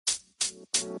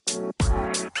Hey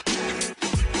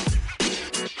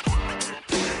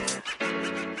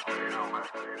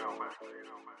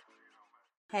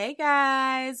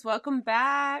guys, welcome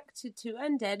back to Two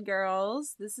Undead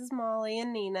Girls. This is Molly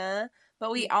and Nina,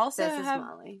 but we also This is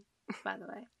Molly, by the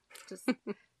way. Just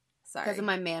sorry because of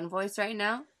my man voice right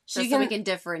now. So we can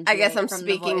differentiate. I guess I'm from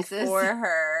speaking for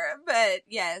her, but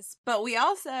yes. But we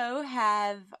also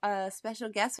have a special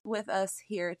guest with us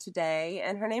here today,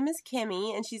 and her name is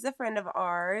Kimmy, and she's a friend of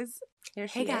ours. Here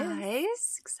she is. Hey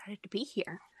guys, excited to be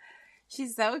here.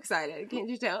 She's so excited, can't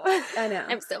you tell? I know.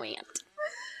 I'm so amped.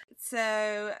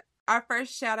 So our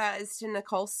first shout out is to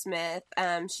Nicole Smith.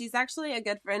 She's actually a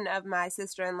good friend of my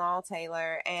sister-in-law,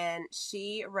 Taylor, and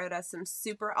she wrote us some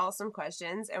super awesome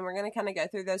questions, and we're going to kind of go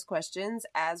through those questions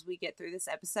as we get through this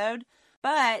episode.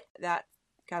 But that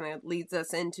kind of leads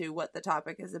us into what the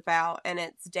topic is about, and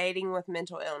it's dating with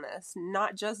mental illness.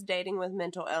 Not just dating with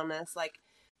mental illness, like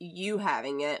you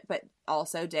having it, but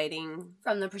also dating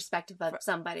from the perspective of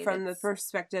somebody. From the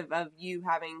perspective of you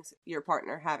having your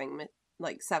partner having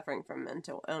like suffering from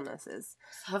mental illnesses.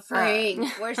 Suffering.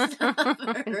 We're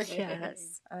suffering.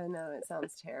 Yes. I know it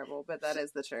sounds terrible, but that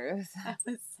is the truth. That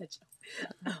was such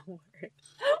a word.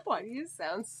 Why do you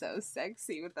sound so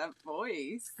sexy with that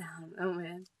voice? Oh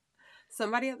man.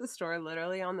 Somebody at the store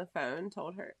literally on the phone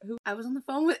told her I was on the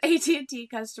phone with AT&T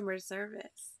customer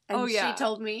service. And she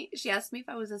asked me if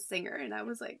I was a singer, and I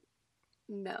was like,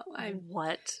 no, I'm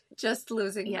just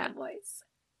losing my voice.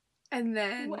 And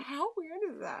then... How weird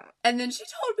is that? And then she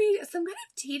told me some kind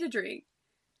of tea to drink.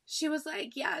 She was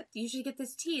like, yeah, you should get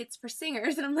this tea. It's for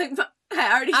singers. And I'm like,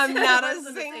 I'm not a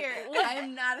singer.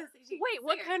 I'm not a singer. Wait,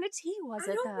 what kind of tea was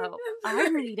it, though? I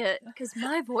need it, because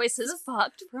my voice is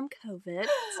fucked from COVID.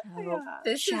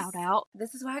 So, shout out.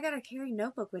 This is why I gotta carry a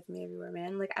notebook with me everywhere,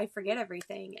 man. Like, I forget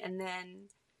everything. And then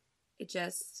it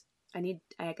just...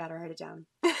 I gotta write it down.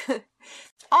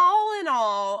 All in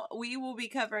all, we will be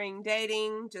covering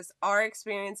dating, just our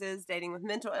experiences, dating with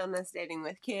mental illness, dating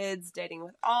with kids, dating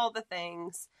with all the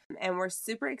things. And we're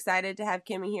super excited to have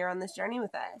Kimmy here on this journey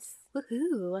with us.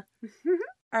 Woohoo.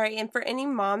 All right, and for any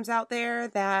moms out there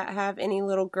that have any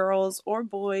little girls or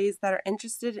boys that are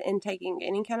interested in taking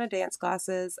any kind of dance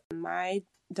classes, my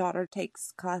daughter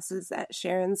takes classes at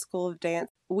Sharon's School of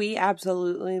Dance. We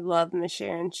absolutely love Miss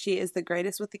Sharon. She is the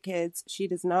greatest with the kids. She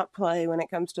does not play when it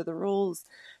comes to the rules,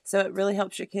 so it really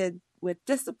helps your kid with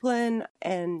discipline,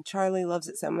 and Charlie loves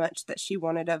it so much that she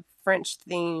wanted a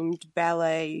French-themed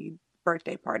ballet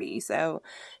birthday party, so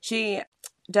she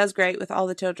does great with all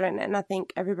the children, and I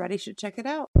think everybody should check it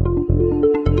out.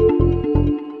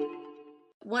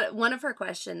 One of her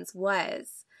questions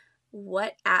was,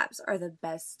 what apps are the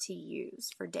best to use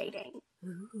for dating?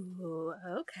 Ooh,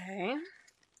 okay.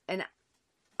 And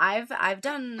I've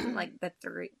done like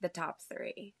the top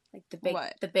three, like the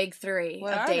big three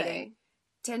what of dating: they?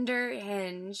 Tinder,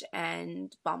 Hinge,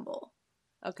 and Bumble.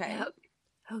 Okay. Yep.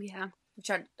 Oh yeah. I've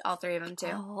tried all three of them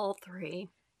too. All three.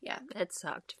 Yeah, it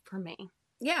sucked for me.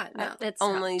 Yeah, no, it's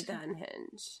only done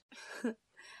Hinge.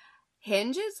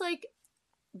 Hinge is like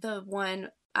the one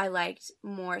I liked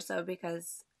more so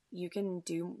because you can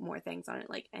do more things on it,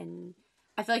 like, and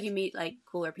I feel like you meet like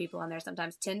cooler people on there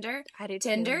sometimes. Tinder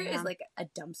is like a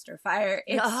dumpster fire.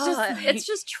 It's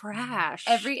just trash.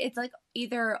 It's like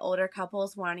either older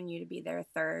couples wanting you to be their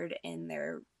third in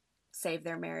their save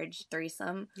their marriage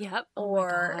threesome. Yep.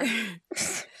 Or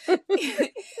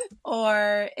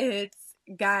or it's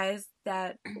guys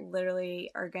that literally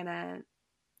are gonna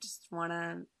just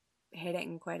wanna hit it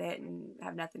and quit it and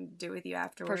have nothing to do with you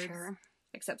afterwards. For sure.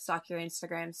 Except stalk your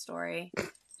Instagram story.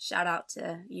 Shout out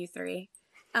to you three.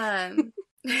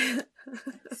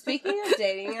 Speaking of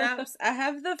dating apps, I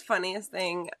have the funniest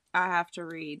thing I have to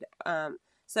read.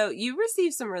 So you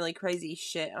receive some really crazy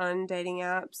shit on dating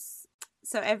apps.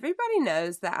 So everybody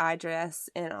knows that I dress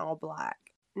in all black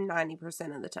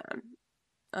 90% of the time.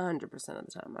 100% of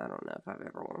the time. I don't know if I've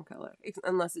ever worn color,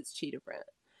 unless it's cheetah print.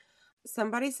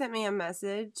 Somebody sent me a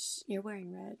message. You're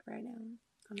wearing red right now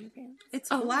on your pants. It's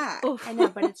black. I know,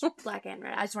 but it's black and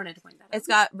red. I just wanted to point that out. It's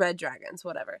got red dragons,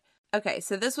 whatever. Okay,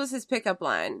 so this was his pickup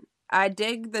line. I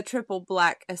dig the triple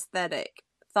black aesthetic.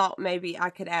 Thought maybe I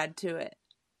could add to it.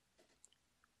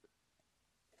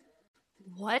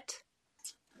 What?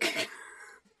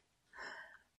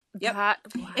 Yep. Wow.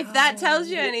 If that tells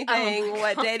you anything,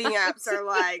 what dating apps are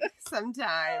like,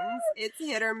 sometimes it's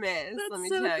hit or miss. That's let me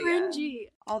so tell cringy. you.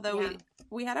 Although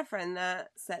we had a friend that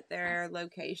set their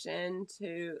location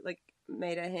to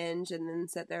made a Hinge and then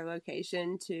set their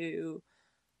location to,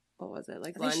 what was it,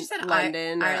 like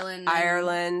London,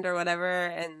 Ireland or whatever,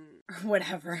 and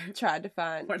whatever. Tried to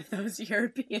find one of those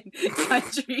European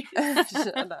countries.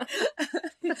 Shut up.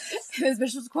 This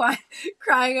bitch was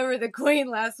crying over the Queen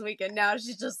last week, and now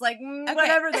she's just like,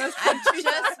 whatever those countries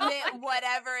just meant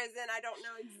whatever is in. I don't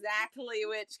know exactly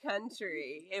which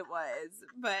country it was,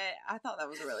 but I thought that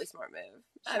was a really smart move.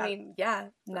 I mean, yeah,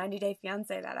 90 Day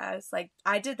Fiancé that I was like,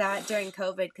 I did that during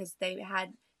COVID because they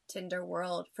had Tinder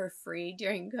World for free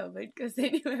during COVID because they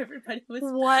knew everybody was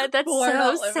what? That's born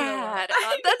all so over sad. the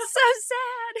world. That's so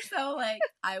sad. So, like,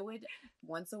 I would,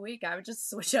 once a week, I would just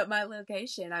switch up my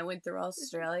location. I went through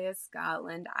Australia,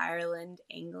 Scotland, Ireland,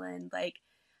 England. Like,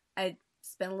 I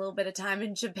spent a little bit of time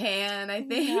in Japan, I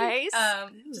think. Nice.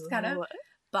 Just kind of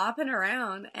bopping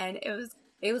around. And it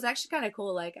was actually kind of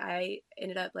cool. Like, I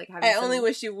ended up, like, having I only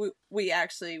wish we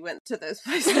actually went to those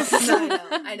places.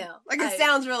 I know. Like, it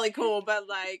sounds really cool, but,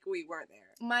 like, we weren't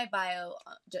there. My bio,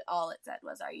 all it said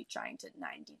was, are you trying to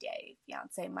 90 Day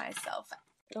Fiancé myself?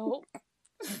 Oh.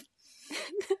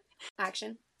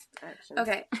 Action.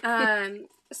 Okay.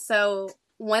 So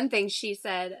one thing she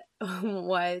said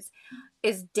was,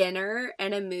 is dinner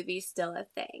and a movie still a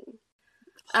thing?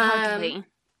 Hardly.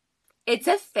 It's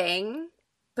a thing,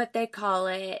 but they call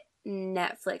it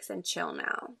Netflix and chill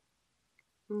now.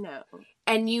 No.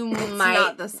 And It's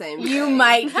not the same You thing.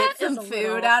 might get some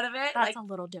food out of it. That's Like, a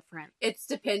little different. it's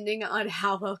depending on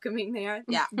how welcoming they are.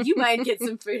 Yeah. You might get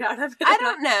some food out of it. I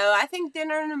don't know. I think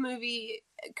dinner and a movie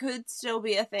could still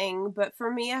be a thing, but for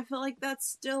me, I feel like that's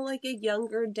still like a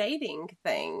younger dating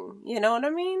thing. You know what I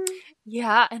mean?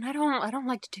 Yeah, and I don't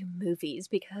like to do movies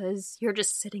because you're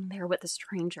just sitting there with a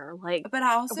stranger. Like, But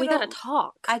I also we gotta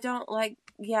talk. I don't like,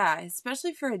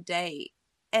 especially for a date.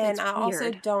 And It's I also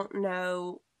weird. don't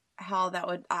know how that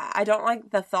would, I don't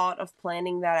like the thought of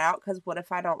planning that out, because what if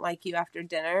I don't like you after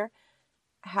dinner?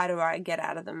 How do I get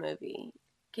out of the movie?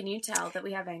 Can you tell that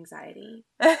we have anxiety?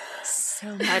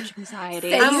 So much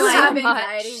anxiety. Say I'm you like- have so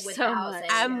anxiety much, without so much. saying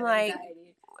I'm you have like-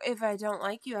 anxiety. If I don't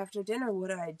like you after dinner, what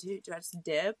do I do? Do I just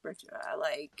dip, or do I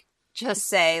like Just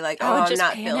say like, I "Oh, would I'm just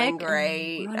not panic feeling and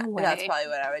great"? run away. That's probably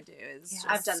what I would do. Is Yeah. just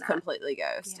I've done that. completely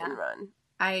ghost Yeah. and run.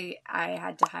 I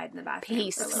had to hide in the bathroom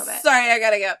Peace. for a little bit. Sorry, I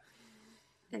gotta go.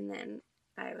 And then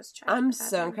I was trying I'm to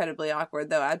so incredibly awkward,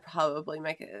 though. I'd probably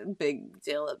make a big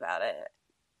deal about it.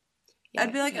 Yeah.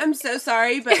 I'd be like, "I'm so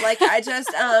sorry, but like, I just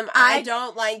I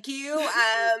don't like you.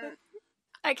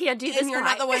 I can't do this. And you're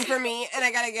not the bye." one for me, and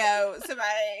I gotta go. So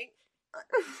bye."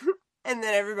 And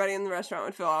then everybody in the restaurant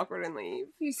would feel awkward and leave.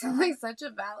 You sound like such a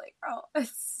valley girl.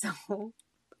 It's so...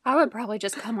 I would probably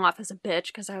just come off as a bitch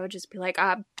because I would just be like,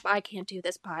 I can't do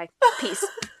this. Bye. Peace.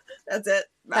 That's it.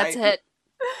 Bye. That's it.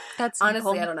 That's simple.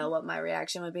 Honestly, I don't know what my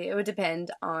reaction would be. It would depend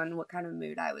on what kind of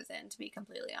mood I was in, to be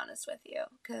completely honest with you.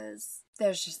 Because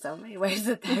there's just so many ways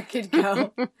that could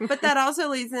go. But that also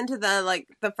leads into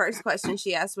the first question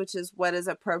she asked, which is, what is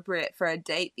appropriate for a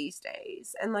date these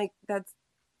days? And like, that's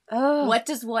What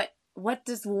does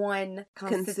one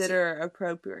consider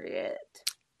appropriate?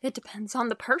 It depends on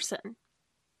the person.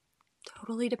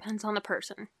 Totally depends on the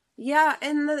person. Yeah,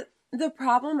 and the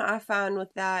problem I find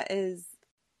with that is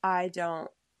I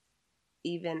don't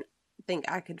even think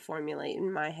I could formulate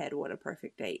in my head what a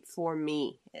perfect date for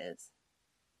me is.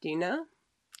 Do you know?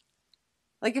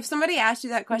 Like, if somebody asked you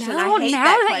that question, I hate now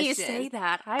that that question. you say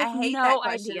that, I have hate no that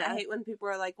question. idea. I hate when people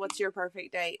are like, "What's your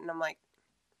perfect date?" And I'm like,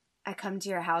 I come to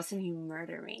your house and you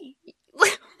murder me.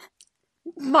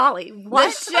 Molly,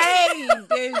 what? "The shade,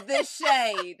 dude, the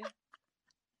shade."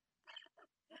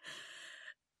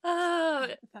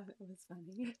 I thought it was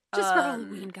funny. Just for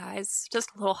Halloween, guys. Just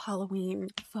a little Halloween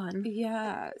fun.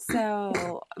 Yeah.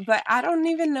 So, but I don't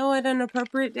even know what an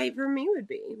appropriate date for me would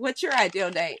be. What's your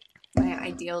ideal date? My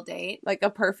ideal date. Like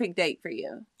a perfect date for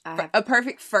you. I A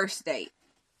perfect first date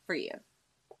for you.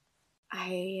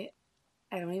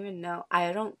 don't even know.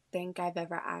 I don't think I've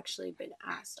ever actually been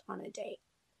asked on a date.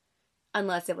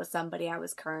 Unless it was somebody I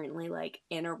was currently like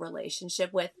in a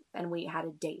relationship with and we had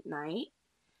a date night.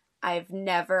 I've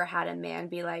never had a man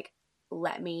be like,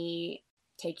 let me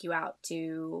take you out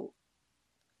to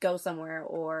go somewhere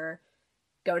or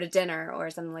go to dinner or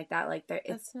something like that. Like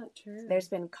That's not true. there's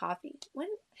been coffee.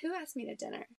 Who asked me to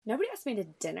dinner? Nobody asked me to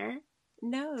dinner.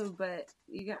 No, but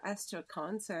you got asked to a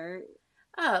concert.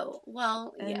 Oh,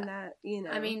 well, And yeah. that, you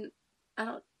know. I mean, I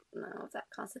don't know if that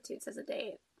constitutes as a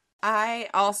date. I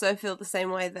also feel the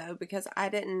same way, though, because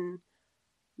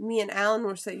me and Alan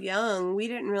were so young. We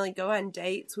didn't really go on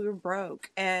dates. We were broke.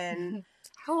 And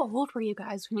How old were you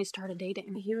guys when you started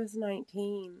dating? he was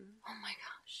 19. Oh my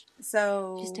gosh.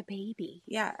 So. Just a baby.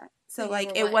 Yeah. So, you like,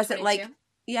 were it what, wasn't 22? like.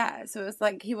 Yeah, so it's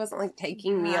like he wasn't like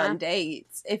taking me Uh-huh. on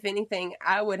dates. If anything,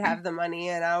 I would have the money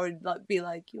and I would be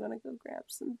like, "You want to go grab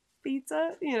some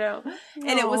pizza,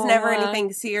 and it was never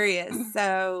anything serious.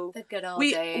 So the good old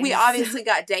we days. obviously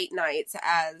got date nights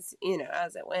as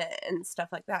it went and stuff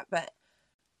like that. But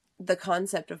the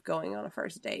concept of going on a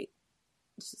first date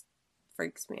just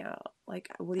freaks me out. Like,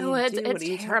 what do you do? What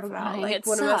do you talk about? Like,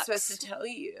 what am I supposed to tell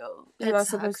you? Am I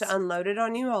supposed to unload it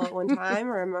on you all at one time,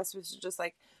 or am I supposed to just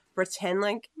like pretend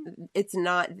like it's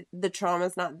not, the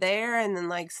trauma's not there, and then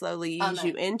like slowly ease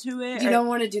you into it? You don't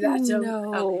want to do that to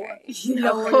No. Okay. You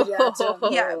don't want to do that to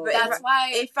them. Yeah, but that's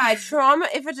why if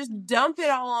I just dump it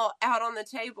all out on the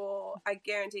table, I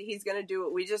guarantee he's gonna do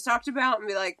what we just talked about and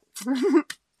be like,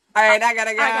 all right, I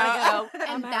gotta go.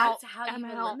 And that's how you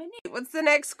eliminate. What's the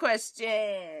next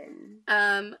question?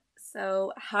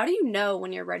 So how do you know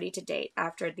when you're ready to date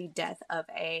after the death of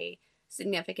a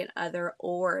significant other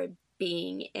or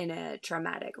being in a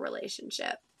traumatic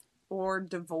relationship? Or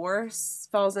divorce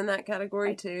falls in that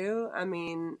category too. I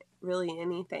mean, really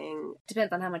anything.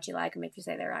 Depends on how much you like them, if you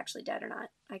say they're actually dead or not,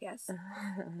 I guess.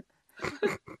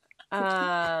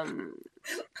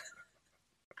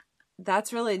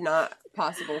 That's really not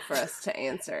possible for us to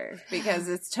answer because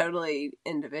it's totally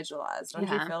individualized, don't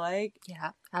you feel like?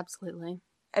 Yeah, absolutely.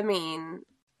 I mean,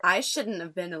 I shouldn't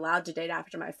have been allowed to date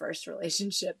after my first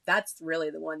relationship. That's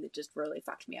really the one that just really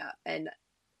fucked me up. And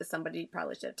somebody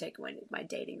probably should have taken away my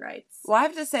dating rights. Well, I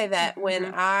have to say that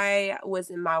when I was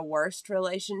in my worst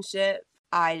relationship,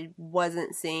 I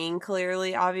wasn't seeing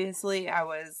clearly, obviously. I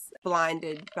was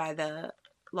blinded by the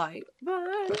light.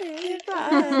 Blinded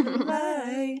by the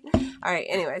light. All right,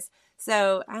 anyways.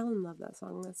 So, Alan loved that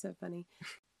song. That's so funny.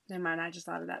 Never mind, I just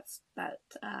thought of that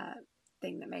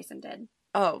thing that Mason did.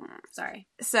 Oh. Sorry.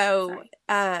 So,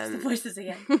 the voices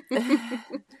again.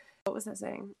 What was I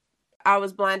saying? I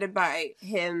was blinded by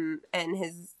him and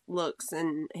his looks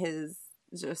and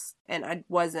and I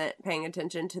wasn't paying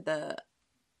attention to the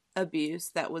abuse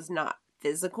that was not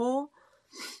physical.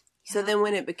 Yeah. So then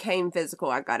when it became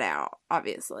physical, I got out,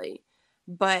 obviously.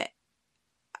 But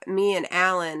me and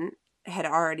Alan had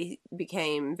already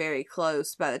became very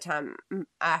close by the time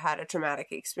I had a traumatic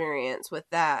experience with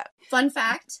that. Fun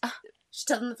fact. Should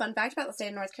tell them the fun fact about the state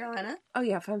of North Carolina. Oh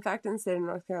yeah, fun fact in the state of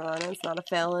North Carolina, it's not a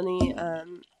felony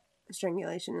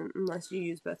strangulation unless you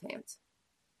use both hands.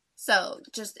 So,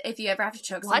 just if you ever have to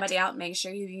choke somebody out, make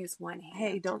sure you use one hand.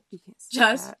 Hey, you can't say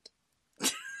that.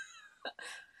 Make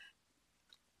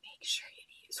sure you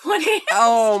use one hand.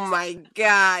 Oh my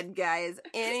God, guys.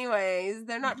 Anyways,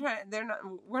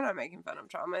 we're not making fun of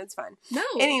trauma. It's fine. No.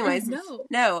 Anyways,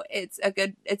 no, it's a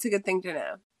good thing to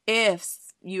know. If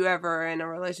you ever are in a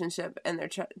relationship and they're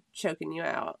choking you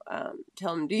out,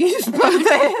 tell them to use both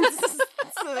hands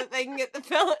so that they can get the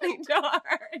felony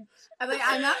charge. I'm like,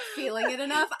 I'm not feeling it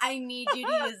enough. I need you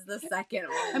to use the second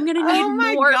one. I'm gonna need more. Oh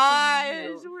my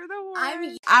gosh, we're the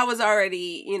worst. I was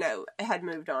already, had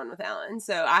moved on with Alan,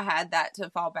 so I had that to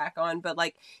fall back on. But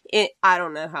I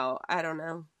don't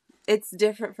know. It's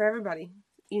different for everybody.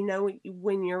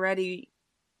 When you're ready,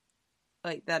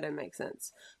 like that didn't make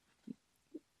sense.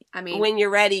 I mean, when you're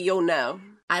ready, you'll know.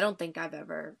 I don't think I've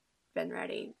ever been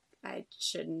ready. I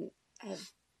shouldn't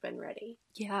have been ready.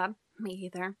 Yeah, me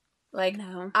either.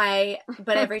 No.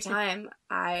 But every time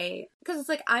because it's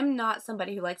like, I'm not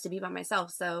somebody who likes to be by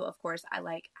myself. So, of course, I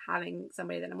like having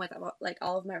somebody that I'm with. Like,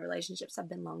 all of my relationships have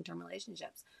been long-term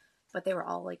relationships, but they were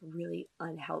all like really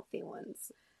unhealthy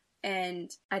ones. And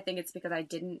I think it's because I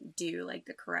didn't do like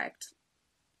the correct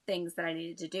things that I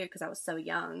needed to do because I was so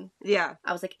young. Yeah.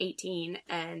 I was like 18,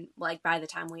 and like by the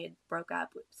time we had broke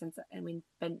up and we'd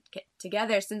been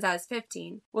together since I was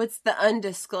 15. What's the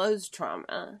undisclosed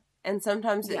trauma? And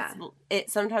sometimes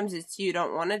sometimes it's you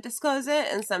don't want to disclose it,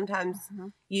 and sometimes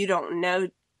you don't know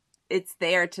it's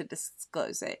there to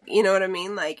disclose it. You know what I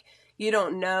mean? Like, you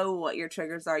don't know what your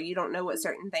triggers are. You don't know what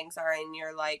certain things are, and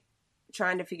you're like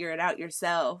trying to figure it out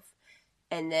yourself,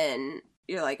 and then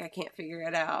you're like, I can't figure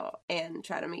it out, and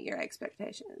try to meet your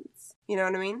expectations. You know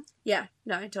what I mean? Yeah.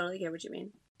 No, I totally get what you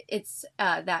mean. It's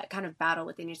that kind of battle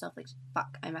within yourself. Like,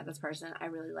 fuck, I met this person. I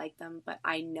really like them, but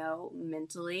I know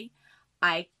mentally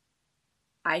I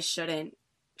shouldn't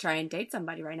try and date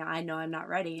somebody right now. I know I'm not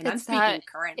ready, and I'm speaking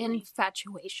currently.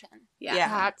 Infatuation. Yeah.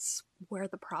 That's where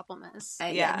the problem is.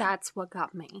 Yeah. That's what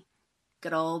got me.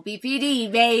 Good old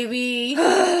BPD, baby. And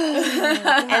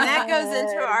that goes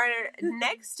into our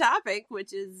next topic,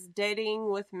 which is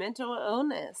dating with mental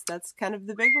illness. That's kind of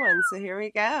the big one. So here we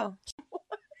go.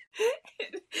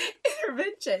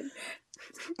 Intervention.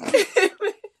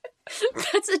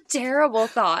 That's a terrible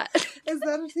thought. Is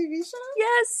that a TV show?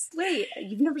 Yes. Wait,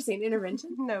 you've never seen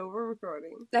Intervention? No, we're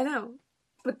recording. I know.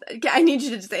 But I need you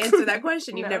to just answer that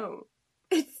question.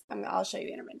 I'll show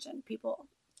you Intervention. People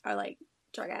are like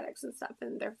drug addicts and stuff,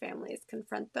 and their families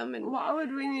confront them. And why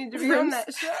would we need to be on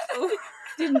that show?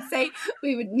 Didn't say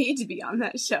we would need to be on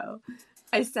that show.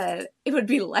 I said it would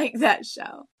be like that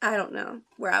show. I don't know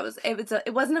where I was.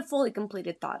 It wasn't a fully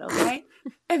completed thought, okay?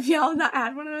 Have y'all not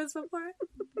had one of those before?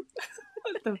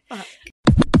 What the fuck?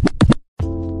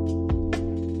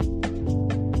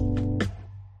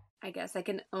 I guess I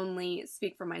can only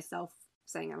speak for myself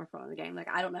saying I'm a pro in the game. Like,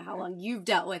 I don't know how long you've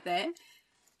dealt with it,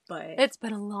 but... It's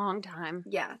been a long time.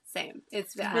 Yeah, same.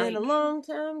 It's been a long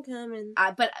time coming.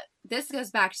 But this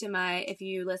goes back to if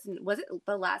you listen, was it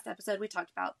the last episode we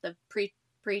talked about the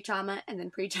pre-trauma and then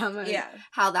pre-trauma? Yeah. And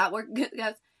how that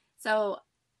goes. So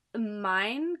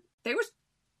mine, there was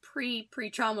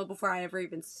pre-trauma before I ever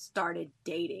even started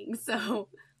dating. So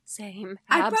same.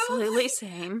 Absolutely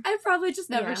same. I probably just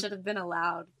never should have been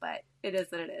allowed, but it is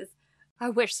what it is. I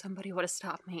wish somebody would have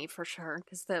stopped me for sure,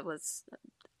 because that was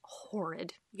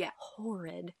horrid. Yeah.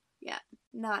 Horrid. Yeah.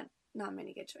 Not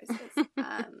many good choices.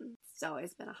 It's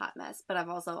always been a hot mess, but I've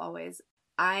also always,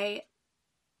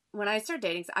 when I start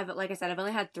dating, like I said, I've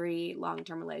only had 3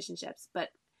 long-term relationships, but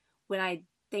when I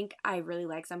think I really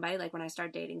like somebody, like when I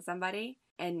start dating somebody,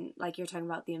 and like you're talking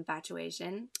about the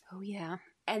infatuation. Oh, yeah.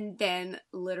 And then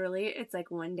literally it's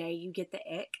like one day you get the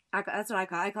ick. That's what I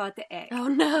call it, the ick. Oh,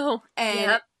 no.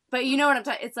 And, but you know what I'm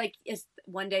talking, it's like, it's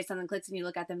one day something clicks and you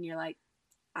look at them and you're like,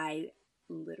 I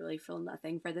literally feel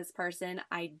nothing for this person.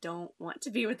 I don't want to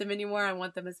be with them anymore. I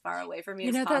want them as far away from me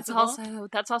as possible.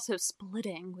 That's also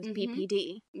splitting with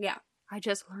BPD. Yeah. I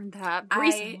just learned that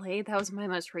recently. That was my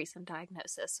most recent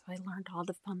diagnosis. I learned all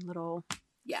the fun little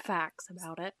facts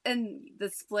about it. And the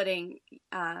splitting,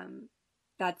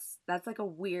 that's like a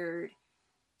weird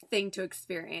thing to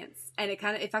experience. And it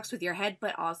fucks with your head,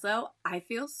 but also I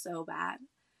feel so bad.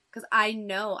 Because I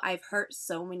know I've hurt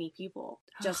so many people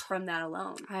just from that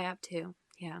alone. I have too,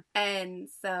 yeah. And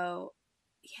so,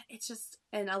 yeah, it's just,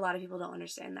 and a lot of people don't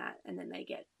understand that. And then they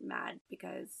get mad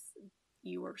because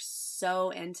you were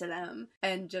so into them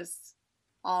and just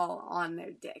all on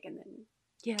their dick. And then...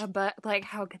 Yeah, but, like,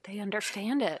 how could they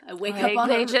understand it? I wake up on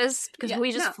they just, because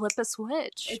we just flip a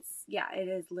switch. It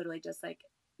is literally just like,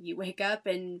 you wake up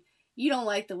and... You don't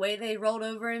like the way they rolled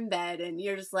over in bed, and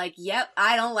you're just like, "Yep,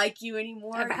 I don't like you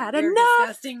anymore. I've had you're enough.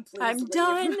 Disgusting. Please I'm leave."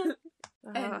 done."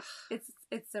 And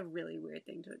it's a really weird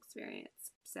thing to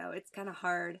experience. So it's kind of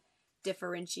hard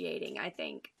differentiating, I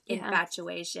think,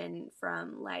 infatuation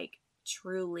from like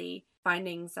truly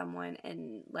finding someone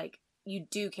and like you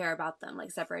do care about them,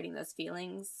 like separating those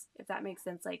feelings, if that makes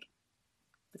sense. Like,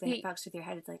 but then it fucks with your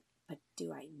head. It's like, but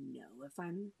do I know if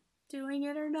I'm doing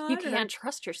it or not? You can't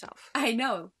trust yourself. I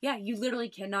know. Yeah, you literally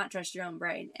cannot trust your own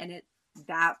brain, and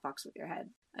that fucks with your head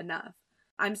enough.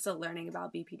 I'm still learning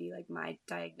about BPD. Like, my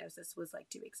diagnosis was like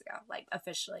 2 weeks ago. Like,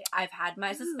 officially, I've had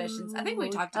my suspicions. I think we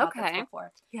talked about this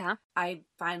before. Yeah. I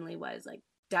finally was like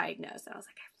diagnosed, and I was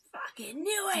like, I fucking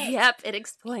knew it. Yep, it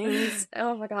explains.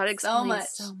 Oh my god, it explains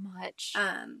so much.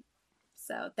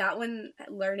 So that one,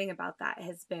 learning about that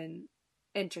has been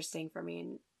interesting for me,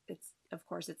 and of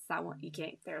course, it's that one. You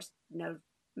can't, there's no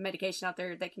medication out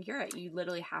there that can cure it. You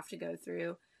literally have to go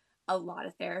through a lot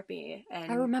of therapy.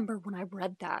 And I remember when I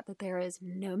read that there is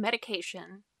no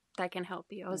medication that can help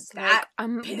you. I was like,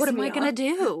 what am I going to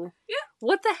do? Yeah.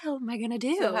 What the hell am I going to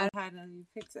do? So how do you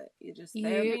fix it? You just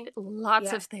therapy?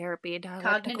 Lots of therapy,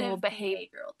 dialectical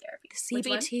behavioral therapy.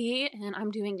 CBT, and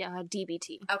I'm doing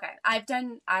DBT. Okay. I've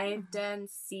done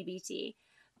CBT,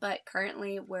 but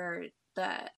currently we're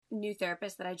the new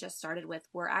therapist that I just started with,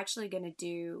 we're actually going to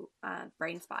do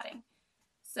brain spotting.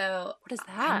 So what is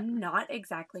that? I'm not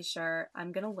exactly sure.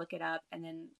 I'm going to look it up and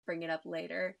then bring it up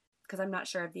later because I'm not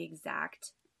sure of the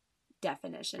exact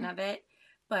definition of it.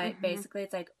 But basically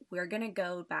it's like we're going to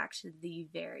go back to the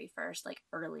very first like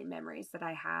early memories that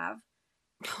I have.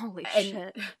 Holy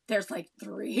shit. There's like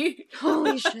 3.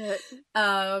 Holy shit.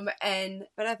 But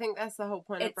I think that's the whole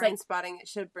point of brain spotting. It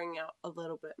should bring out a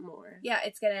little bit more. Yeah,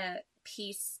 it's gonna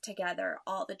piece together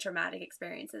all the traumatic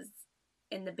experiences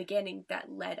in the beginning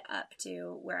that led up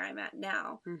to where I'm at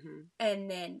now. And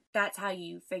then that's how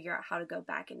you figure out how to go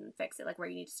back and fix it, like where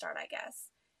you need to start, I guess,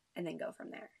 and then go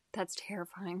from there. That's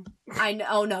terrifying. I know.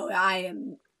 Oh no,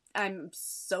 I'm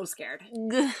so scared.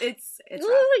 It's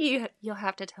rough. You'll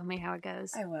have to tell me how it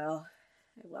goes. I will.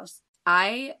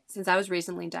 Since I was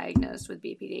recently diagnosed with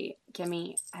BPD,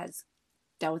 Kimmy has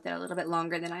dealt with it a little bit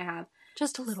longer than I have.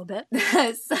 Just a little bit.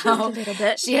 Just a little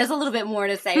bit. She has a little bit more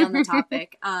to say on the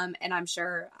topic. And I'm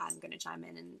sure I'm going to chime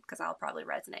in because I'll probably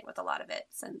resonate with a lot of it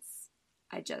since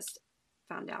I just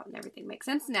found out and everything makes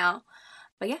sense now.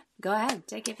 But yeah, go ahead.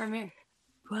 Take it from here.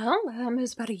 Well, it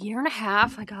was about a year and a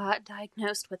half I got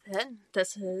diagnosed with it.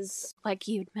 This is, like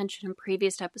you'd mentioned in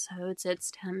previous episodes, it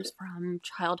stems from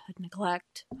childhood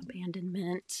neglect,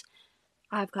 abandonment.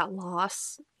 I've got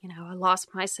loss. I lost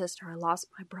my sister, I lost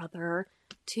my brother,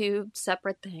 2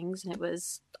 separate things, and it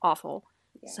was awful.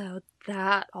 Yeah. So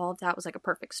all of that was like a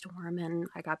perfect storm, and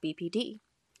I got BPD.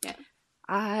 Yeah.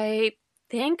 I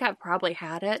think I've probably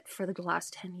had it for the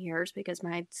last 10 years because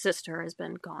my sister has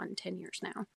been gone 10 years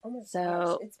now. Oh my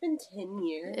gosh, it's been 10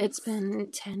 years. It's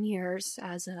been 10 years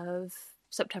as of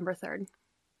September 3rd.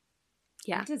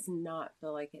 Yeah. It does not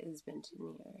feel like it has been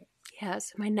 10 years.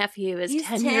 Yes, my nephew is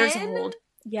 10 years old.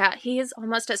 Yeah, he is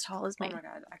almost as tall as me. Oh my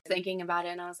God. I was thinking about it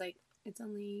and I was like,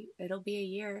 it'll be a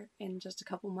year in just a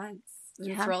couple months.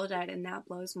 Yeah. Roll died, and that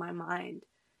blows my mind.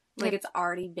 Like, it's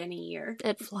already been a year.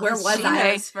 It flies. Where was she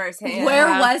I? knows firsthand. Where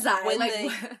was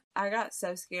I? I got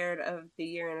so scared of the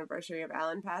year anniversary of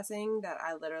Alan passing that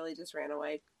I literally just ran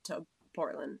away to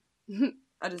Portland.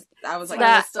 I was like,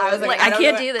 I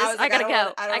can't do this. I gotta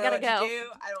go. I gotta go.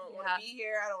 I don't want to be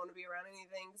here. I don't want to be around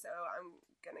anything. So I'm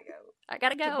gonna go. I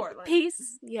gotta go.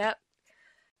 Peace. Yep.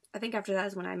 I think after that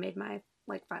is when I made my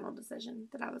final decision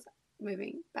that I was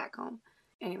moving back home.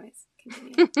 Anyways,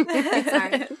 continue.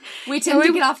 Sorry. We tend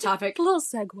to get off topic. Little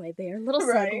segue there.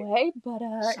 Segue. But,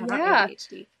 Shout out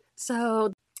ADHD.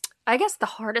 So, I guess the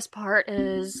hardest part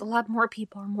is a lot more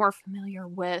people are more familiar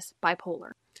with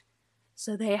bipolar.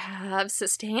 So they have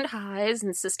sustained highs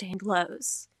and sustained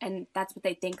lows. And that's what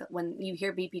they think when you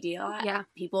hear BPD a lot. Yeah.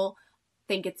 People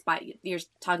think you're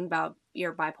talking about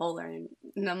you're bipolar.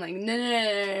 And I'm like,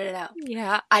 no.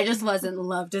 Yeah. I just wasn't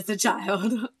loved as a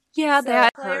child. Yeah, so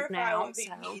that hurt now. What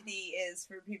BPD is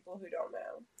for people who don't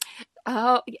know.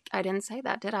 Oh, I didn't say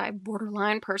that, did I?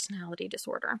 Borderline personality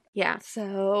disorder. Yeah,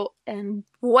 so, and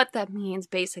what that means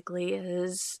basically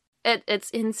is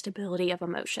it's instability of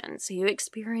emotion. So you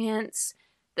experience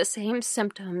the same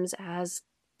symptoms as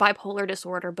bipolar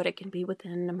disorder, but it can be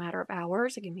within a matter of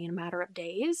hours. It can be in a matter of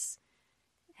days.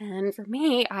 And for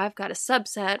me, I've got a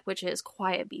subset, which is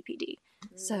quiet BPD.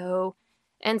 Mm-hmm. So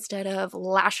instead of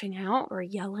lashing out or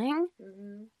yelling,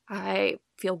 mm-hmm. I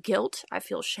feel guilt. I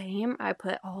feel shame. I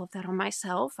put all of that on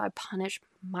myself. I punish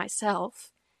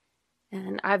myself.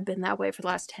 And I've been that way for the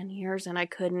last 10 years, and I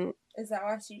couldn't... Is that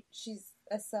why she's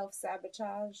a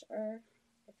self-sabotage?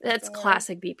 That's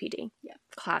classic BPD. Yeah.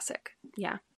 Classic.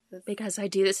 Yeah. Because I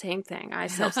do the same thing. I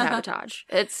self-sabotage.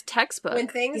 It's textbook. When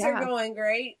things are going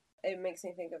great, it makes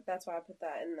me think of... That's why I put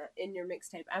that in your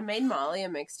mixtape. I made Molly a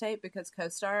mixtape because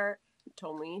CoStar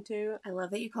told me to. I love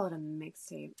that you call it a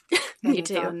mixtape. Me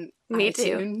too. Me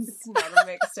too. It's not a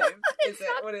mixtape. Is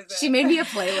it? What is it? She made me a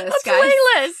playlist, guys.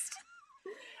 Playlist.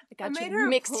 I made her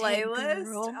a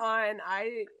playlist on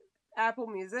Apple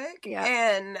Music,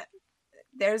 and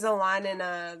there's a line in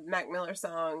a Mac Miller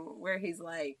song where he's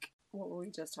like, "What were we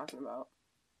just talking about?"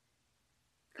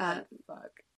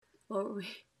 Fuck. What were we?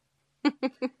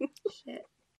 Shit.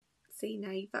 See,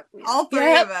 now you fucked me. All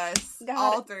three of us.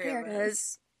 All three of us. There it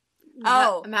is.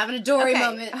 Oh, I'm having a Dory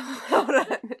moment. Hold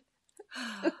on.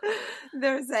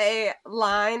 There's a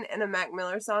line in a Mac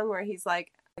Miller song where he's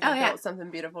like, I built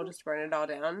something beautiful, just burn it all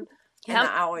down. Yep. And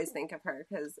I always think of her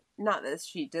because not that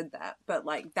she did that, but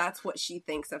like that's what she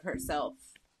thinks of herself.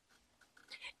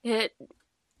 It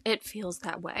feels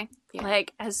that way. Yeah.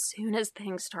 Like as soon as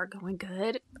things start going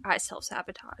good, I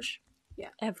self-sabotage. Yeah.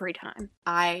 Every time.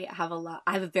 I have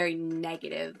a very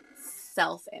negative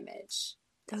self-image.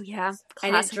 Oh yeah.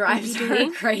 And it drives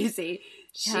her crazy.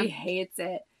 She hates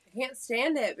it. I can't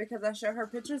stand it because I show her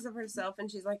pictures of herself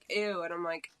and she's like, ew. And I'm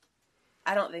like,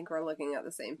 I don't think we're looking at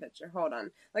the same picture. Hold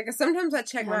on. Like sometimes I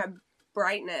check my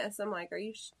brightness. I'm like, are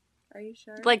you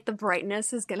sure? Like the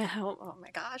brightness is gonna help. Oh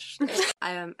my gosh.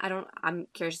 I'm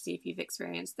curious to see if you've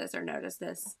experienced this or noticed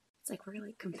this. It's like we're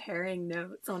like comparing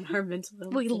notes on our mental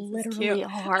illness. We literally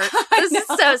are. This is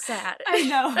so sad. I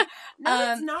know.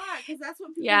 No, it's not, because that's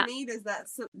what people need is that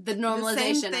the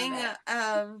normalization the same thing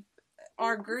of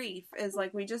our grief is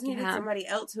like we just needed somebody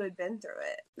else who had been through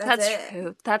it. That's it.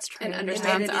 True. That's true. And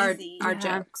understands our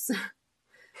jokes.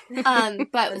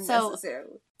 But so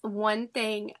one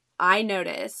thing I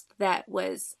noticed that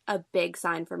was a big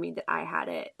sign for me that I had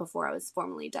it before I was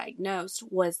formally diagnosed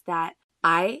was that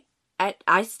I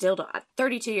still don't, at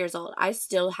 32 years old, I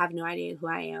still have no idea who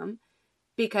I am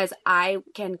because I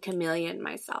can chameleon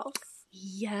myself.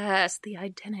 Yes, the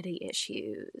identity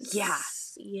issues. Yeah.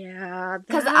 Yeah.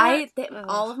 Because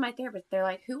all of my therapists, they're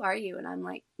like, who are you? And I'm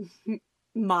like,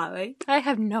 Molly. I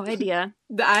have no idea.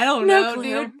 I don't know,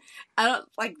 dude. I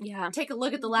don't, take a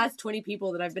look at the last 20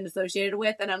 people that I've been associated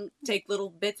with and take little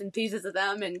bits and pieces of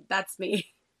them and that's me.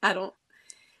 I don't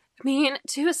I mean,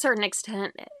 to a certain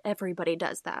extent, everybody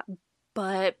does that.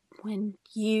 But when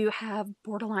you have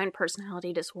borderline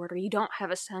personality disorder, you don't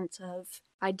have a sense of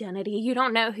identity. You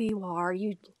don't know who you are.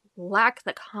 You lack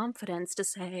the confidence to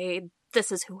say,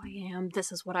 this is who I am.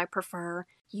 This is what I prefer.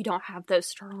 You don't have those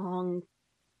strong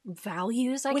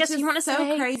values, I guess you want to say. Which is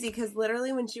so crazy, because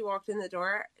literally when she walked in the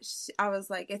door, I was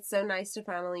like, it's so nice to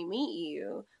finally meet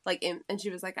you. Like, and she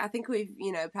was like, I think we've,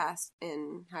 passed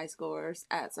in high school or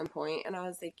at some point. And I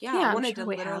was like, yeah, I wanted to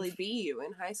literally be you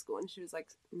in high school. And she was like,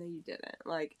 no, you didn't.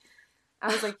 Like, I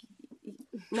was like,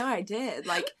 no, I did.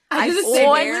 Like, I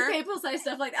swear, when people say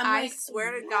stuff like, I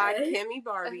swear to God, Kimmy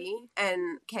Barbie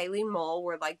and Kaylee Mull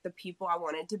were like the people I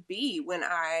wanted to be when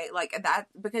I that,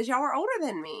 because y'all were older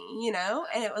than me,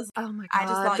 and it was, oh my God, I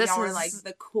just thought y'all were like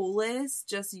the coolest,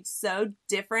 just so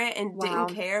different and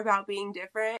didn't care about being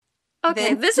different.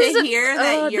 Okay, this is to hear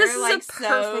that you're a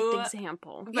perfect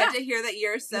example. But to hear that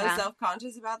you're so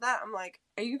self-conscious about that, I'm like,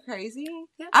 are you crazy?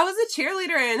 Yeah. I was a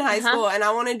cheerleader in high school, and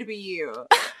I wanted to be you.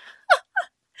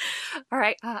 All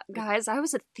right, guys, I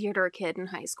was a theater kid in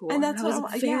high school, and I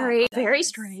was very, very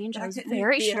strange. I was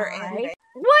very shy.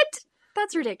 What?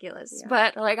 That's ridiculous. Yeah.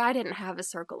 But, I didn't have a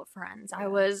circle of friends. Yeah.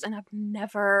 And I've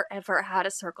never, ever had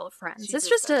a circle of friends. It's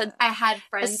just I had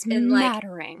friends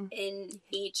in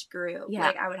each group.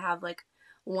 Yeah. I would have,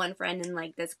 one friend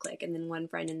in, this clique, and then one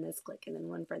friend in this clique, and then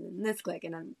one friend in this clique,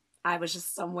 and I was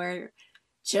just somewhere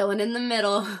chilling in the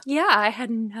middle. Yeah, I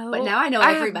had no... But now I know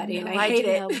everybody, and I hate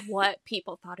it. What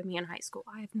people thought of me in high school.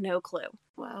 I have no clue.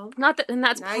 Well... And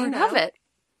that's part of it.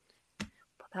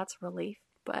 But that's a relief,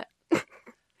 but...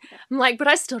 I'm like, but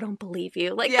I still don't believe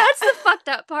you. That's the fucked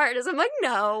up part, is I'm like,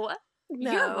 no. You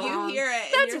hear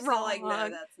it, and you're wrong. Like, no,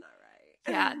 that's not right.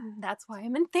 Yeah, that's why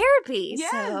I'm in therapy.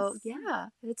 Yes. So, yeah,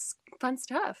 it's fun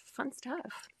stuff.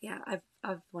 Yeah,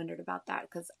 I've wondered about that,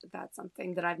 because that's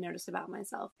something that I've noticed about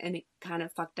myself in a kind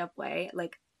of fucked up way.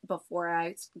 Before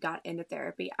I got into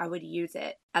therapy, I would use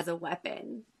it as a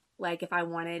weapon. If I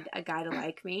wanted a guy to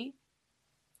like me,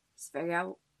 just figure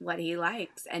out what he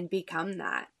likes and become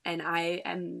that. And I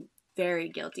am very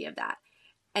guilty of that.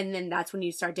 And then that's when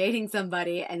you start dating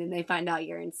somebody, and then they find out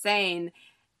you're insane,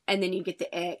 and then you get the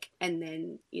ick, and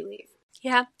then you leave.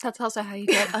 Yeah, that's also how you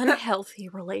get unhealthy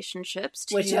relationships,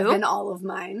 too. Which have been all of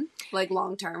mine.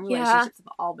 Long-term relationships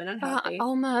have all been unhealthy.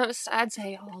 Almost, I'd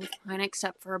say all of mine,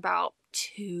 except for about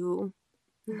 2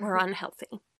 were unhealthy.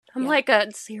 I'm like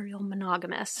a serial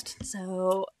monogamist,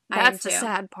 so that's the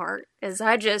sad part, is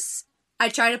I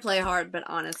try to play hard, but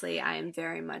honestly, I am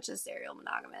very much a serial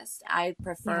monogamist. I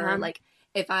prefer,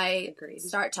 if I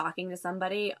start talking to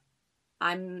somebody,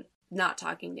 I'm not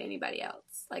talking to anybody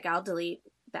else. I'll delete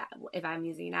that. If I'm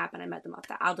using an app and I met them off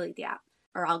that, I'll delete the app.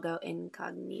 Or I'll go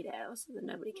incognito so that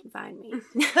nobody can find me.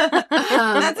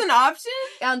 That's an option?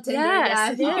 On Tinder,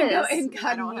 yes, you can go incognito.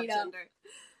 I don't have Tinder.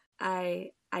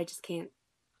 I just can't.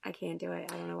 I can't do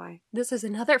it. I don't know why. This is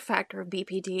another factor of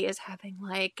BPD, is having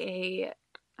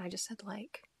I just said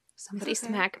somebody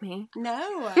smack me.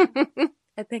 No.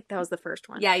 I think that was the first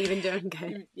one. Yeah, you've been doing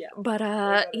good. Yeah. But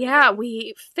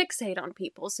we fixate on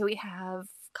people. So we have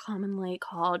commonly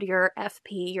called your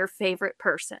FP, your favorite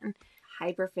person.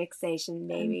 Hyperfixation,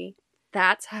 baby.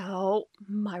 That's how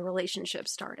my relationship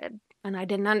started. And I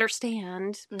didn't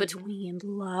understand between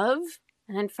love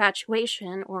and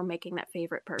infatuation or making that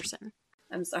favorite person.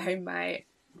 I'm sorry,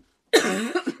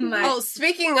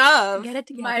 speaking of, get it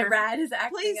together. My RAD is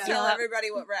acting Please tell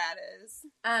everybody what RAD is.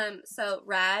 So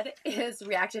RAD is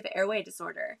reactive airway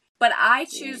disorder, but I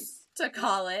choose to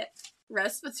call it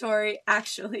respiratory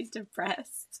actually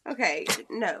depressed. Okay,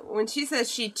 no. When she says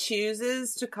she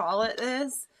chooses to call it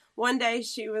this, one day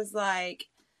she was like,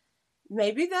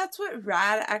 maybe that's what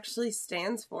RAD actually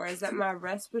stands for, is that my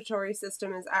respiratory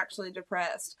system is actually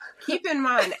depressed. Keep in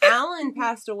mind, Alan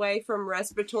passed away from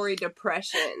respiratory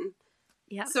depression.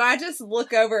 Yeah. So I just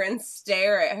look over and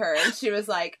stare at her, and she was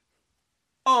like,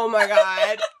 oh my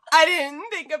God, I didn't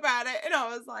think about it. And I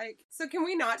was like, so can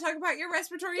we not talk about your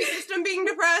respiratory system being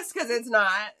depressed? Because it's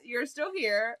not. You're still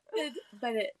here. It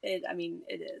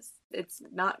is. It's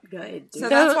not good. So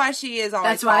that's why she is always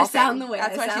That's why coughing. I sound the way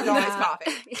That's I why sound. she's always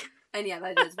coughing. And yeah,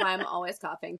 that is why I'm always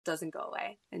coughing. Doesn't go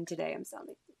away. And today I'm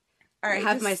sounding... All right, I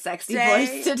have my sexy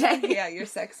voice today. Yeah, your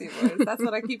sexy voice. That's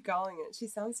what I keep calling it. She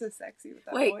sounds so sexy with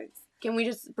that voice. Can we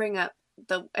just bring up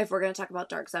if we're going to talk about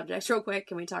dark subjects real quick,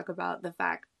 can we talk about the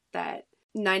fact that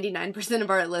 99%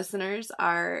 of our listeners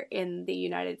are in the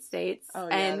United States? Oh,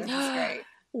 yeah, and this is great.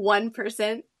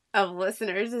 1% of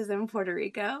listeners is in Puerto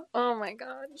Rico. Oh my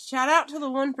God. Shout out to the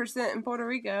 1% in Puerto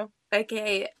Rico.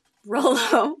 Okay,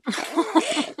 Rolo.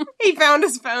 He found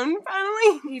his phone,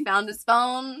 finally. He found his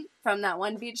phone from that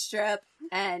one beach trip.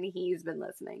 And he's been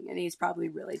listening, and he's probably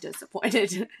really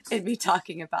disappointed in me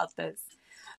talking about this.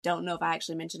 Don't know if I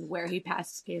actually mentioned where he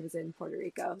passed. He was in Puerto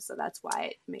Rico, so that's why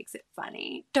it makes it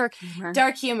funny. Dark humor.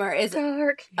 Dark humor is Dark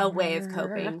humor. a way of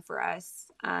coping for us,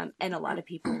 and a lot of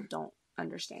people don't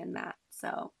understand that.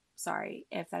 So sorry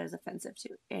if that is offensive to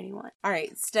anyone. All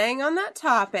right, staying on that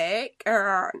topic,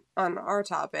 or on our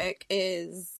topic,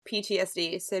 is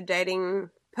PTSD. So dating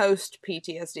post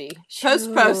PTSD,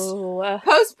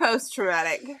 post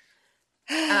traumatic.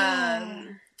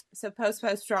 So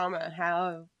post trauma.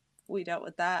 How have we dealt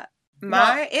with that?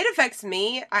 It affects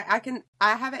me. I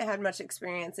haven't had much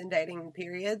experience in dating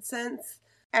period since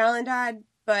Alan died,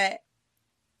 but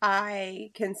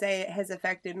I can say it has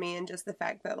affected me in just the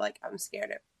fact that, like, I'm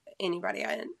scared of anybody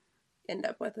I end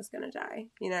up with is going to die,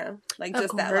 you know? Like,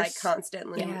 just that, like,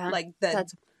 constantly, like,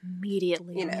 that's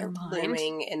immediately, you on your know, mind.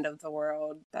 looming end of the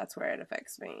world. That's where it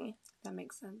affects me. That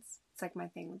makes sense. It's like my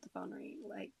thing with the phone ring.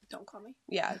 Like, don't call me.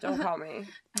 Yeah, don't call me.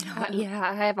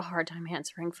 I have a hard time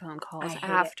answering phone calls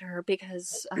after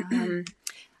because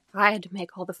I had to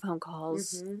make all the phone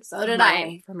calls. Mm-hmm. So did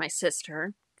I. For my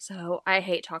sister. So I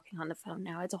hate talking on the phone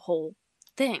now. It's a whole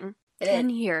thing. 10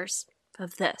 years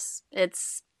of this.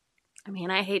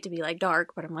 I hate to be like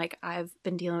dark, but I'm like, I've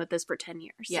been dealing with this for 10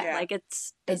 years. Yeah. Like, it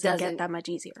doesn't get that much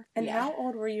easier. And how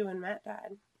old were you when Matt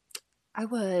died? I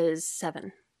was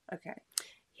 7. Okay.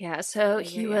 Yeah, so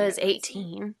he was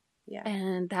 18. Yeah.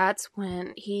 And that's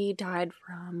when he died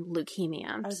from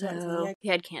leukemia. So he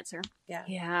had cancer. Yeah.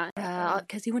 Yeah.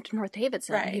 Because he went to North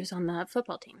Davidson. Right. He was on the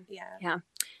football team. Yeah. Yeah.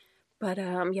 But,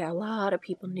 a lot of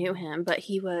people knew him. But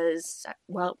he was,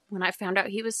 when I found out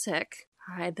he was sick,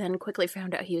 I then quickly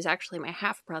found out he was actually my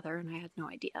half-brother, and I had no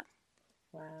idea.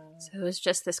 Wow. So it was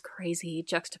just this crazy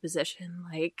juxtaposition,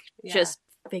 just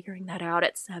figuring that out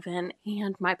at 7,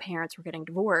 and my parents were getting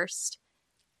divorced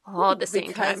all at the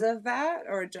same time. Because of that,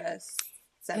 or just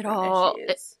separate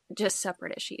issues? Just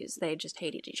separate issues. They just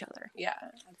hated each other. Yeah.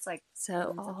 It's like,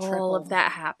 so all of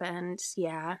that happened,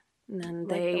 yeah. And then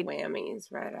the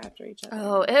whammies right after each other.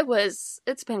 Oh,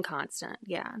 it's been constant,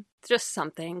 yeah. Just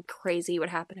something crazy would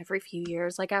happen every few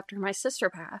years. Like after my sister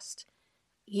passed,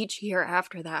 each year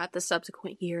after that, the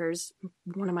subsequent years,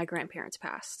 one of my grandparents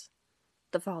passed.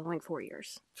 The following 4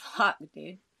 years. Fuck,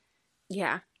 dude.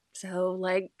 Yeah. So,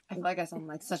 like... I feel like I sound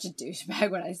like such a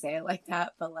douchebag when I say it like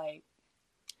that, but like...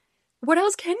 What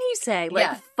else can you say?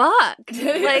 Like, fuck.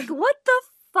 Like, what the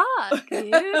fuck,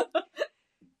 dude?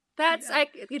 That's, I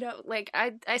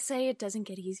say it doesn't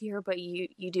get easier, but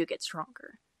you do get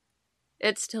stronger.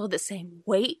 It's still the same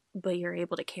weight, but you're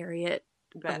able to carry it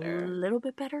better. A little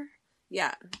bit better.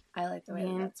 Yeah. I like the way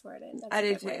that's worded. That's I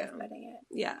do too. Way of putting it.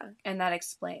 Yeah. And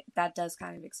that does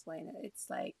kind of explain it. It's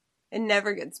like... It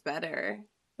never gets better.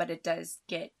 But it does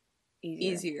get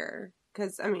easier.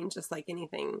 Because, just like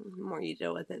anything, the more you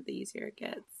deal with it, the easier it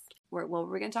gets. What were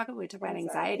we going to talk about? We talked about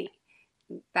anxiety.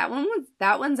 That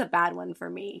one's a bad one for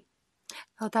me.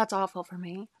 Oh, that's awful for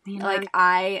me.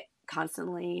 I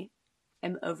constantly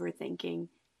am overthinking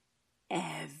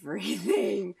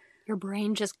everything. Your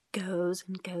brain just goes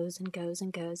and goes and goes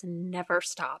and goes and never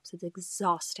stops. It's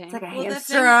exhausting. It's like a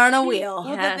hamster on a wheel.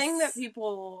 Well, the thing that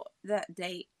people that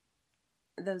date,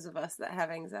 those of us that have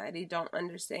anxiety, don't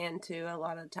understand too a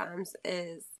lot of times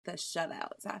is the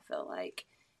shutouts. I feel like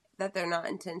that they're not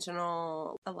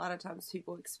intentional. A lot of times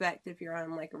people expect if you're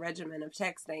on like a regimen of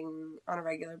texting on a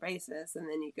regular basis and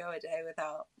then you go a day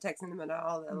without texting them at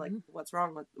all, they're like, what's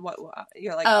wrong with what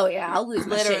you're like, oh yeah, I'll lose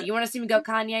my shit. You want to see me go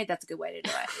Kanye? That's a good way to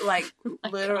do it. Like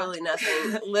literally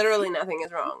nothing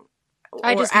is wrong.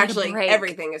 I just actually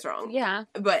everything is wrong. Yeah.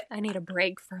 But I need a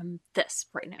break from this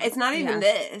right now. It's not even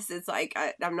this. It's like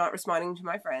I'm not responding to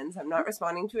my friends. I'm not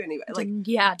responding to anybody. Like,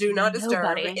 do not disturb.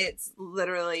 Nobody. It's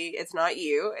literally, it's not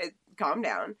you. Calm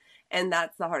down. And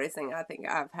that's the hardest thing I think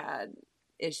I've had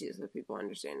issues with people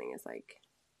understanding is like,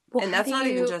 and that's not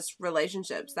even just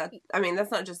relationships. That's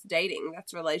not just dating.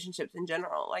 That's relationships in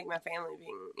general. Like my family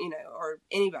being, or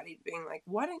anybody being like,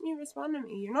 why didn't you respond to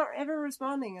me? You're not ever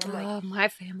responding. And I'm like, my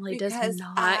family does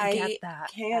not get that.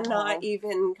 I cannot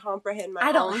even comprehend my own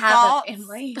I don't have thoughts. a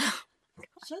family.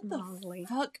 Shut the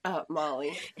fuck up,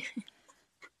 Molly.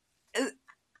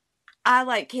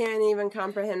 I can't even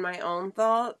comprehend my own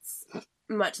thoughts,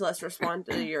 much less respond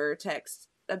to your text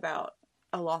about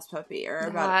a lost puppy or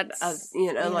about that's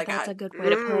a good way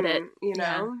to put it.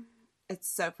 It's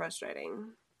so frustrating.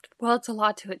 Well, it's a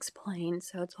lot to explain,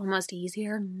 so it's almost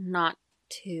easier not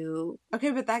to.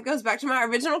 Okay, but that goes back to my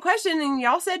original question, and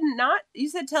y'all said not. You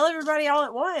said tell everybody all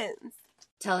at once.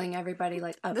 Telling everybody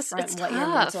up front what your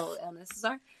mental illnesses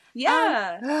are.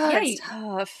 Yeah, it's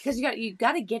tough because you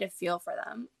got to get a feel for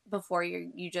them before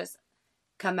you just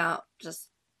come out just,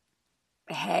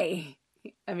 hey,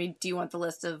 I mean, do you want the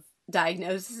list of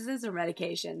diagnoses or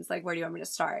medications? Like, where do you want me to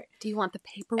start? Do you want the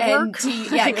paperwork?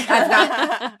 And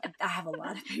I have a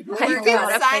lot of paperwork. You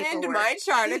can sign into my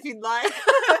chart if you'd like.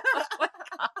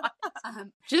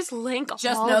 Just link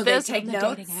just all know of this they take in the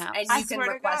notes, dating apps. and I you can swear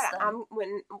to request God, them.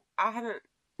 when I haven't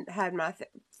had my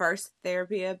first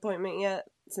therapy appointment yet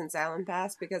since Alan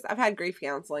passed, because I've had grief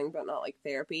counseling, but not like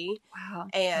therapy. Wow.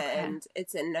 And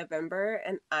it's in November,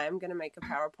 and I'm going to make a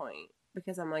PowerPoint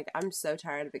because I'm so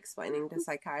tired of explaining to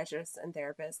psychiatrists and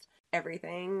therapists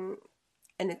everything.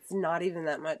 And it's not even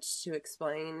that much to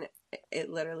explain. It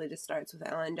literally just starts with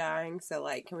Ellen dying. So,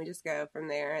 like, can we just go from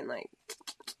there and, like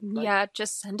yeah,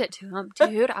 just send it to him.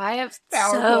 Dude, I have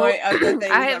PowerPoint of the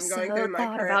things I have I'm going through in my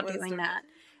thought current about list doing of- that.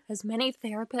 As many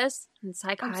therapists and I'm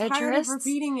psychiatrists. tired of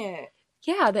repeating it.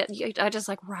 Yeah, I just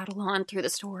like rattle on through the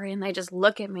story and they just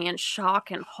look at me in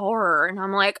shock and horror. And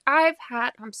I'm like,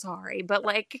 I'm sorry, but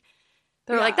like,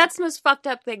 they're like, that's the most fucked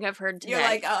up thing I've heard today. You're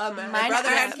like, my brother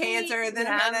had cancer, then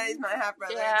I found out he's my half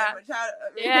brother,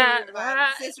 then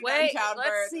my sister died in childbirth.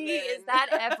 Let's see, is that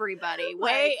everybody? There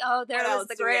was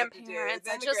the grandparents.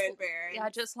 Then the grandparents. I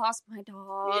just lost my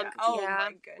dog. Yeah. Oh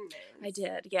my goodness. I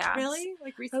did, yeah. Really?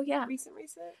 Like recent? Oh, yeah. Recent?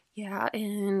 Yeah,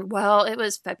 and well, it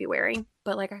was February,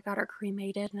 but like I got her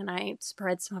cremated and I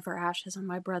spread some of her ashes on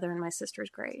my brother and my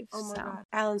sister's graves. Oh my God.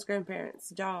 Alan's grandparents'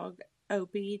 dog,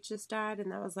 Opie, just died,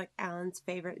 and that was like Alan's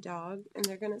favorite dog, and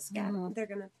they're gonna they're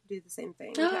gonna do the same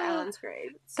thing to Alan's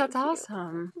grave. So that's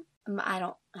awesome. I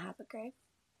don't have a grave.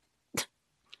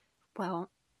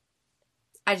 Well,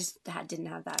 I just didn't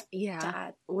have that.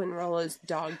 Yeah. When Rollo's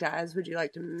dog dies, would you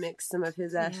like to mix some of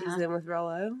his ashes in with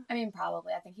Rollo? I mean,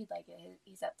 probably. I think he'd like it.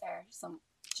 He's up there,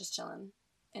 just chilling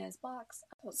in his box.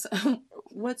 So.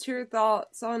 What's your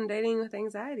thoughts on dating with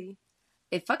anxiety?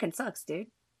 It fucking sucks, dude.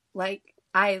 Like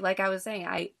I was saying,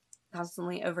 I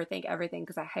constantly overthink everything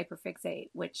because I hyperfixate,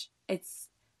 which it's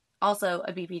also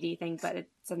a BPD thing, but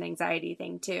it's an anxiety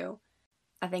thing too.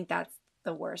 I think that's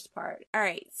the worst part. All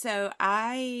right, so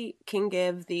I can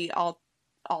give the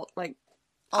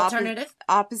Alternative?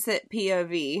 opposite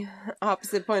POV,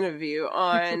 opposite point of view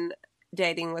on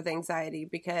dating with anxiety,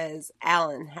 because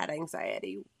Alan had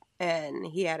anxiety, and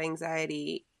he had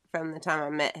anxiety from the time I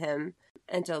met him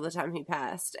until the time he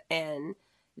passed, and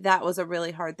that was a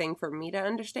really hard thing for me to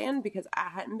understand because I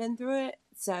hadn't been through it.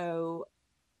 So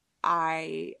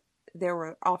there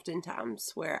were often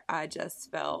times where I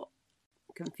just felt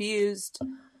confused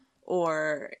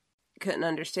or couldn't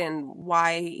understand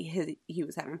why he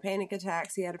was having panic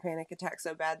attacks. He had a panic attack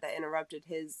so bad that interrupted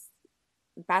his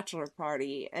bachelor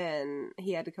party, and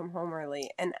he had to come home early.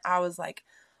 And I was like,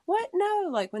 what? No.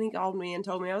 Like, when he called me and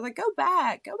told me, I was like, go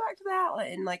back to the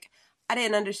outlet. And like, I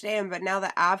didn't understand, but now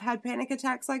that I've had panic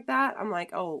attacks like that, I'm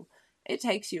like, oh, it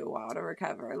takes you a while to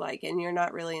recover, like, and you're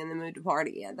not really in the mood to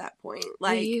party at that point.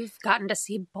 Like, you've gotten to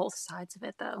see both sides of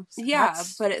it, though. So yeah,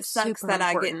 but it sucks that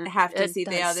important. I have to It see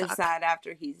the does other suck. side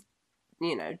after he's,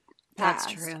 passed. That's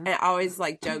true. And I always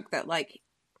like joke that like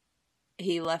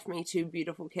he left me 2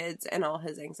 beautiful kids and all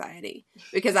his anxiety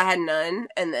because I had none,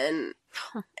 and then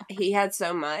he had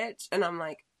so much, and I'm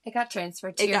like, it got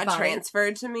transferred to your body.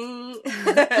 Transferred to me.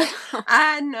 I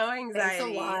had no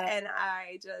anxiety, lot. and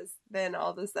I just then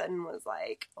all of a sudden was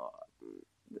like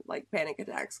panic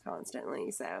attacks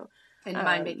constantly. So, and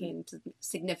mine became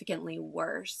significantly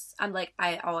worse. I'm like,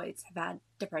 I always have had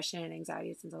depression and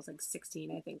anxiety since I was like 16.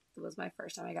 I think it was my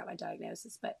first time I got my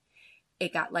diagnosis, but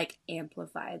it got like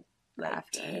amplified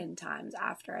like 10 times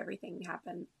after everything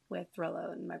happened with Rollo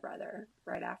and my brother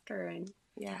right after. And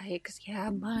yikes. Yeah,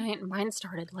 mine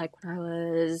started like when I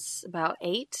was about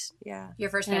 8. Yeah. Your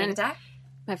first panic attack?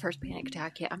 My first panic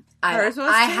attack, yeah.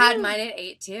 I had mine at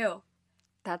 8 too.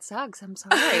 That sucks. I'm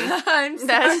sorry. I'm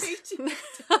sorry.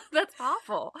 That's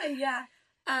awful. Yeah.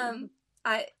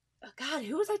 God,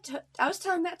 who was I was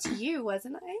telling that to you,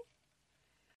 wasn't I?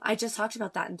 I just talked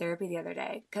about that in therapy the other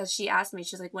day because she asked me,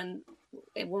 she's like, when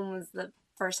was the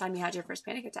first time you had your first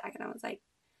panic attack? And I was like,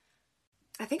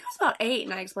 I think I was about 8,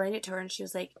 and I explained it to her, and she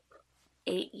was like,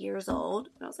 8 years old?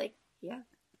 And I was like, yeah,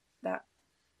 that.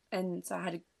 And so I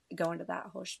had to go into that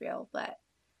whole spiel, but.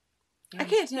 I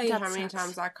can't tell you how many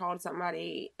times I called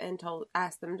somebody and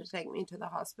asked them to take me to the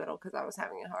hospital because I was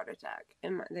having a heart attack,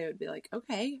 and they would be like,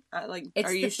 "Okay, it's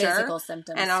are you the sure?" Physical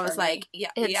symptoms, and I was like,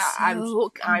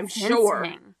 I'm convincing. sure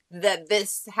that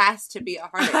this has to be a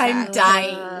heart attack. I'm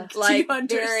dying. Like,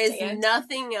 there is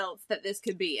nothing else that this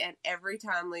could be. And every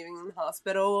time leaving the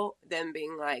hospital, them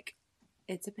being like,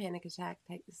 "It's a panic attack.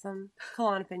 Take some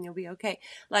Klonopin, you'll be okay."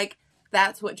 Like,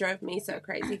 that's what drove me so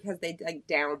crazy because they like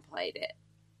downplayed it.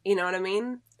 You know what I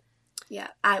mean? Yeah.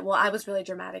 I was really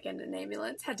dramatic and an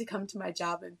ambulance had to come to my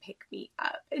job and pick me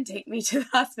up and take me to the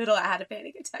hospital. I had a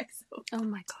panic attack. So. Oh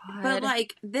my God. But,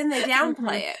 like, then they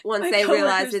downplay it once My they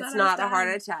realize coworkers it's thought I not was a heart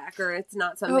dying. attack or it's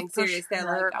not something for serious. They're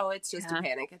like, sure. oh, it's just Yeah. a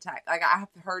panic attack. Like, I have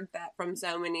heard that from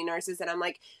so many nurses, and I'm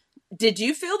like, did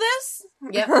you feel this?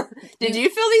 Yep. Did you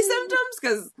feel these symptoms?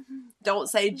 Because don't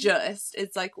say just.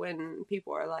 It's like when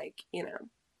people are like, you know,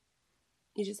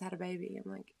 you just had a baby.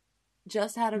 I'm like,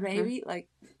 just had a baby? Like,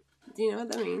 do you know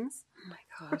what that means? Oh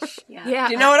my gosh. Yeah.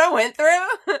 Do you know what I went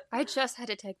through? I just had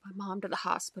to take my mom to the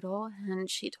hospital, and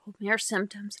she told me her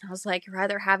symptoms, and I was like, you're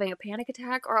either having a panic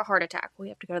attack or a heart attack. We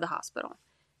have to go to the hospital.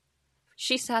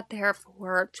 She sat there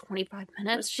for 25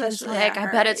 minutes. She was Especially like, at I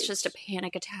her bet it's age. just a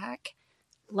panic attack.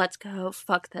 Let's go.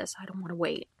 Fuck this. I don't want to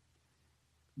wait.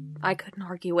 I couldn't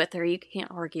argue with her. You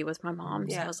can't argue with my mom.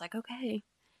 So Yeah. I was like, okay.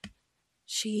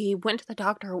 She went to the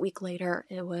doctor a week later.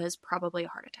 It was probably a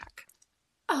heart attack.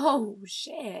 Oh,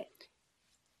 shit.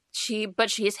 But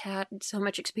she's had so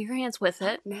much experience with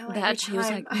it Now that she was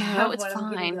like, no, it's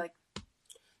fine. Like,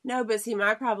 No, but see,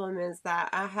 my problem is that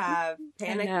I have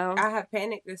panic. know. I have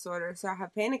panic disorder, so I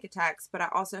have panic attacks, but I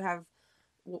also have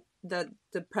the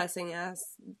depressing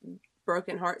ass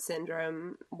broken heart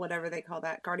syndrome, whatever they call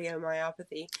that,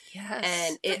 cardiomyopathy, Yes.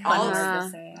 and it fun all. word to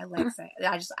say. I like saying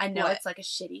it. I know What? it's like a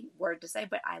shitty word to say,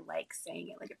 but I like saying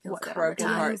it. Like it feels What, good on the broken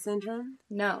tongue. heart syndrome?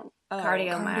 No, Oh.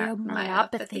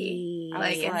 cardiomyopathy. I Like,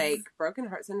 was it's- like, broken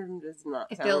heart syndrome does not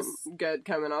It sound feels- good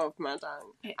coming off my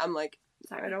tongue. Yeah. I'm like,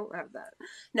 Sorry. I don't have that.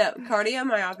 No,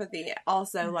 cardiomyopathy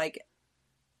also, like,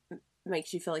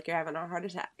 makes you feel like you're having a heart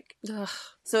attack. Ugh.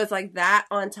 So it's like that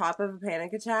on top of a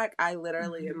panic attack. I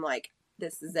literally am like,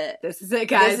 this is it. This is it,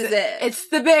 guys. This is it. It's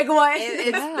the big one. It's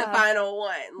the Yeah. final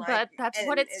one. Like, But that's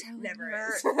what and it's it telling never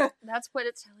your is. that's what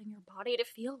it's telling your body to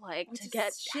feel like Which to is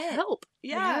get shit. help.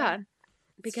 Yeah.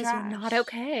 It's Because you're not trash.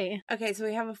 okay. Okay, so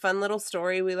we have a fun little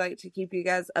story. We like to keep you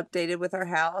guys updated with our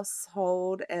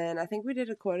household, and I think we did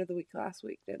a quote of the week last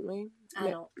week, didn't we? I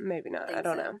don't Maybe not. think I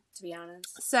don't so, know. to be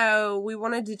honest. So we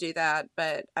wanted to do that,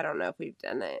 but I don't know if we've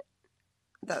done it.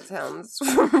 That sounds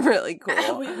really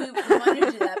cool. we wanted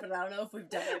to do that, but I don't know if we've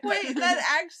done it. Wait,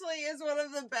 that actually is one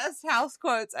of the best house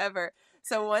quotes ever.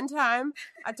 So one time,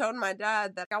 I told my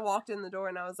dad that I walked in the door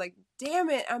and I was like, damn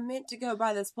it, I meant to go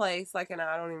by this place. Like, and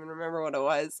I don't even remember what it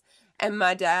was. And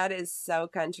my dad is so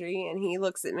country, and he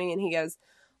looks at me and he goes,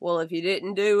 well, if you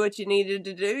didn't do what you needed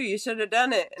to do, you should have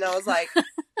done it. And I was like,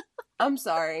 I'm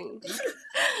sorry.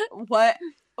 What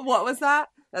was that?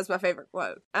 That's my favorite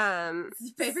quote. It's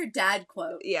his favorite dad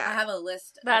quote. Yeah. I have a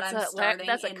list That's that I'm starting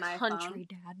a in my country phone.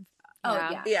 dad. Oh,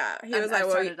 yeah. Yeah, he I've was like,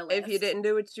 well, started a if you list. didn't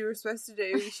do what you were supposed to do,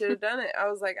 you should have done it. I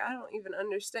was like, I don't even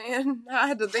understand. I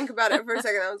had to think about it for a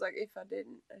second. I was like, if I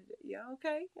didn't, yeah,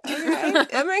 okay.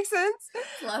 That makes sense.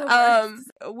 A lot of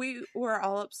words. We were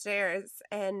all upstairs,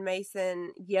 and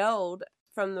Mason yelled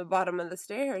from the bottom of the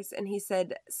stairs, and he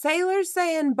said, sailor's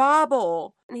saying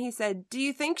bobble. And he said, do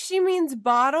you think she means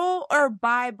bottle or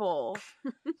Bible?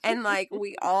 And, like,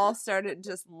 we all started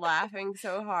just laughing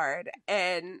so hard,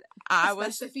 and I was...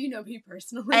 Especially if you know me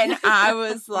personally. And I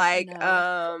was like,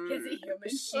 No. Is he human?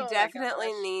 she Oh my definitely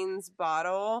gosh. means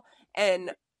bottle.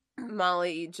 And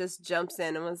Molly just jumps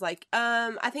in and was like,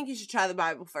 I think you should try the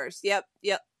Bible first. Yep,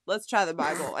 let's try the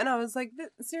Bible. And I was like,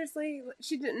 seriously?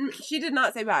 She did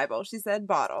not say Bible. She said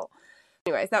bottle.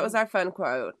 Anyways, that was our fun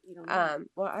quote. You don't know.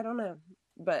 Well, I don't know.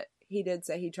 But he did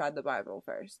say he tried the Bible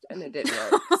first, and it didn't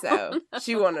work. So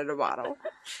she wanted a bottle.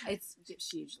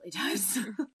 She usually does.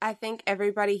 I think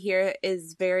everybody here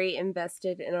is very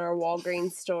invested in our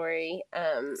Walgreens story.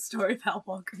 Story about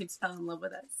Walgreens fell in love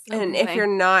with us. And Okay. if you're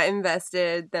not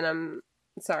invested, then I'm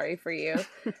sorry for you.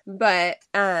 But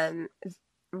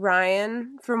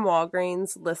Ryan from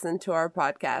Walgreens listened to our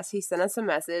podcast. He sent us a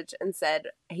message and said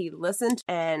he listened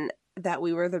and that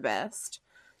we were the best.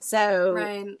 So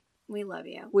Ryan, we love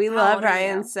you. we How love old are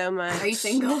Ryan you? so much. Are you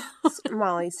single?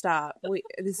 Molly, stop.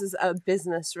 This is a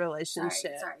business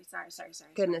relationship. Sorry.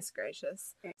 Goodness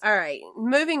gracious. All right,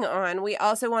 moving on. We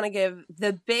also want to give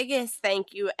the biggest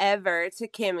thank you ever to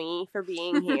Kimmy for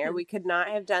being here. We could not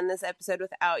have done this episode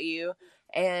without you,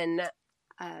 and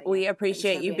we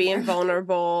appreciate thanks for you being being here.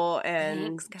 vulnerable and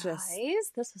Thanks, guys. just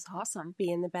This was awesome.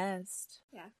 being the best.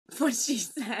 Yeah. What she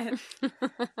said.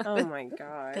 Oh my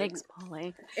god. Thanks,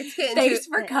 Polly. It's getting Thanks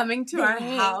too, for coming to our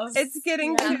Thanks. house. It's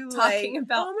getting Yeah. too Talking late.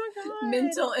 about oh my god.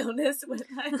 mental illness with us.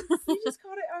 You just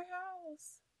called it our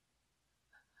house.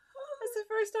 That's the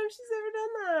first time she's ever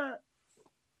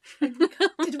done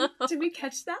that. Did we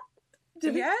catch that?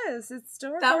 Yes, it's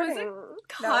still That was recording.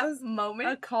 a That was moment.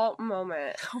 a cult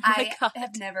moment. Oh my I God.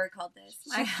 have never called this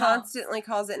my She house. constantly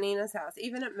calls it Nina's house.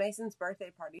 Even at Mason's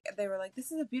birthday party, they were like,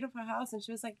 "This is a beautiful house," and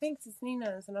she was like, "Thanks, it's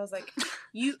Nina's." And I was like,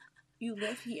 "You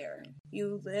live here.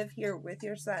 You live here with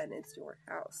your son. It's your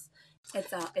house."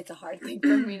 It's a hard thing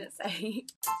for me to say.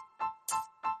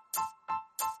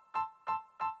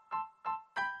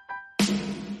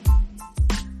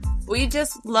 We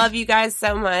just love you guys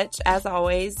so much, as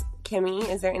always. Kimmy,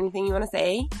 is there anything you want to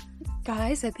say?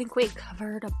 Guys, I think we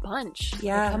covered a bunch.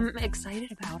 Yeah. Like, I'm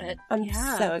excited about it. I'm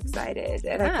Yeah. so excited,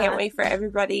 and I can't wait for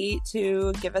everybody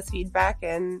to give us feedback.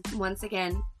 And Once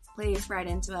again, please write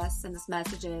into us, send us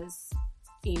messages,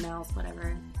 emails,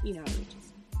 whatever. You know,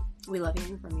 we love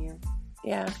hearing from you.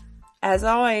 yeah, as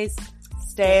always,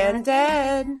 stay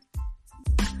undead.